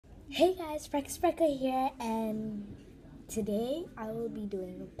Hey guys, Freckle here, and today I will be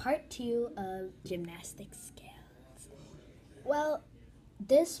doing part 2 of gymnastics skills. Well,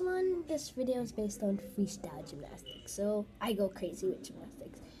 this video is based on freestyle gymnastics, so I go crazy with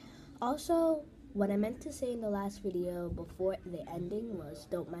gymnastics. Also, what I meant to say in the last video before the ending was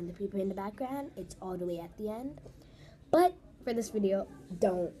don't mind the people in the background, it's all the way at the end. But for this video,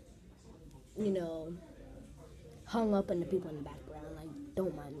 don't, hung up on the people in the background,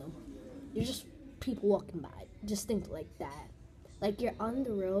 don't mind them. You're just people walking by. Just think like that. Like you're on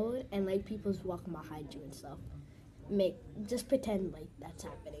the road and like people's walking behind you and stuff. Just pretend like that's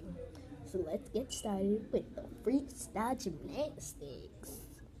happening. So let's get started with the freestyle gymnastics.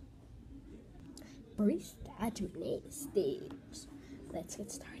 Freestyle gymnastics. Let's get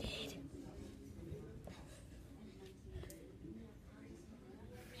started.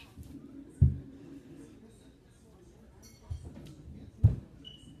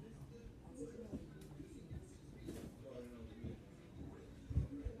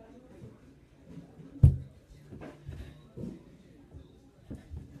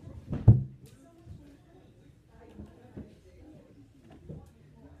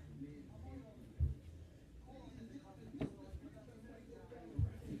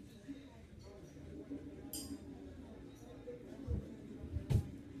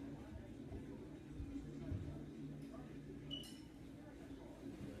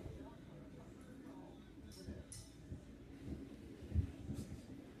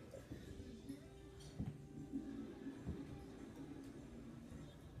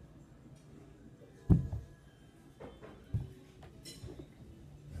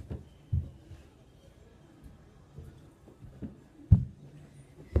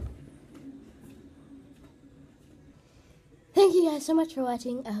 Thank you guys so much for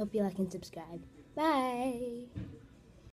watching. I hope you like and subscribe. Bye!